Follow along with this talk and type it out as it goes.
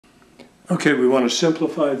Okay, we want to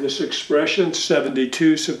simplify this expression.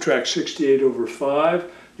 72 subtract 68 over 5.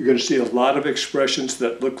 You're going to see a lot of expressions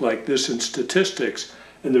that look like this in statistics,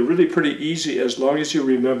 and they're really pretty easy as long as you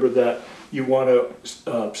remember that you want to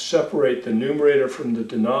separate the numerator from the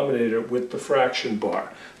denominator with the fraction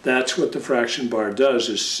bar. That's what the fraction bar does,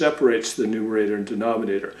 is separates the numerator and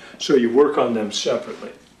denominator. So you work on them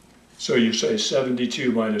separately. So you say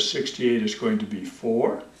 72 minus 68 is going to be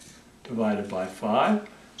 4 divided by 5.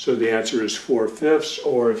 So the answer is 4/5,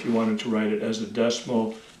 or if you wanted to write it as a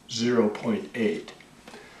decimal, 0.8.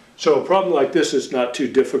 So a problem like this is not too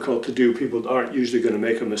difficult to do. People aren't usually going to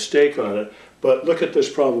make a mistake on it. But look at this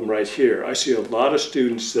problem right here. I see a lot of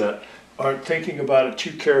students that aren't thinking about it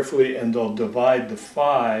too carefully, and they'll divide the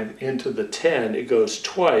 5 into the 10. It goes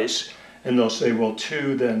twice, and they'll say, well,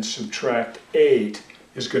 2 then subtract 8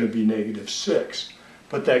 is going to be -6.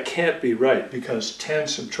 But that can't be right, because 10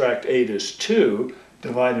 subtract 8 is 2.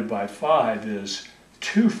 Divided by 5 is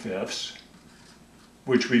 2/5,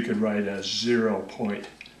 which we could write as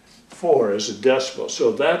 0.4 as a decimal.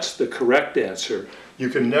 So that's the correct answer. You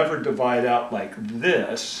can never divide out like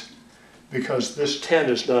this, because this 10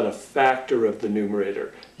 is not a factor of the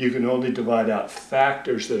numerator. You can only divide out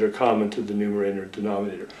factors that are common to the numerator and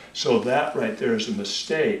denominator. So that right there is a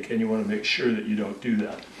mistake, and you want to make sure that you don't do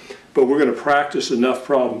that. But we're going to practice enough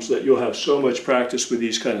problems that you'll have so much practice with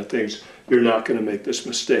these kind of things, you're not going to make this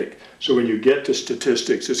mistake. So when you get to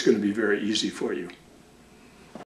statistics, it's going to be very easy for you.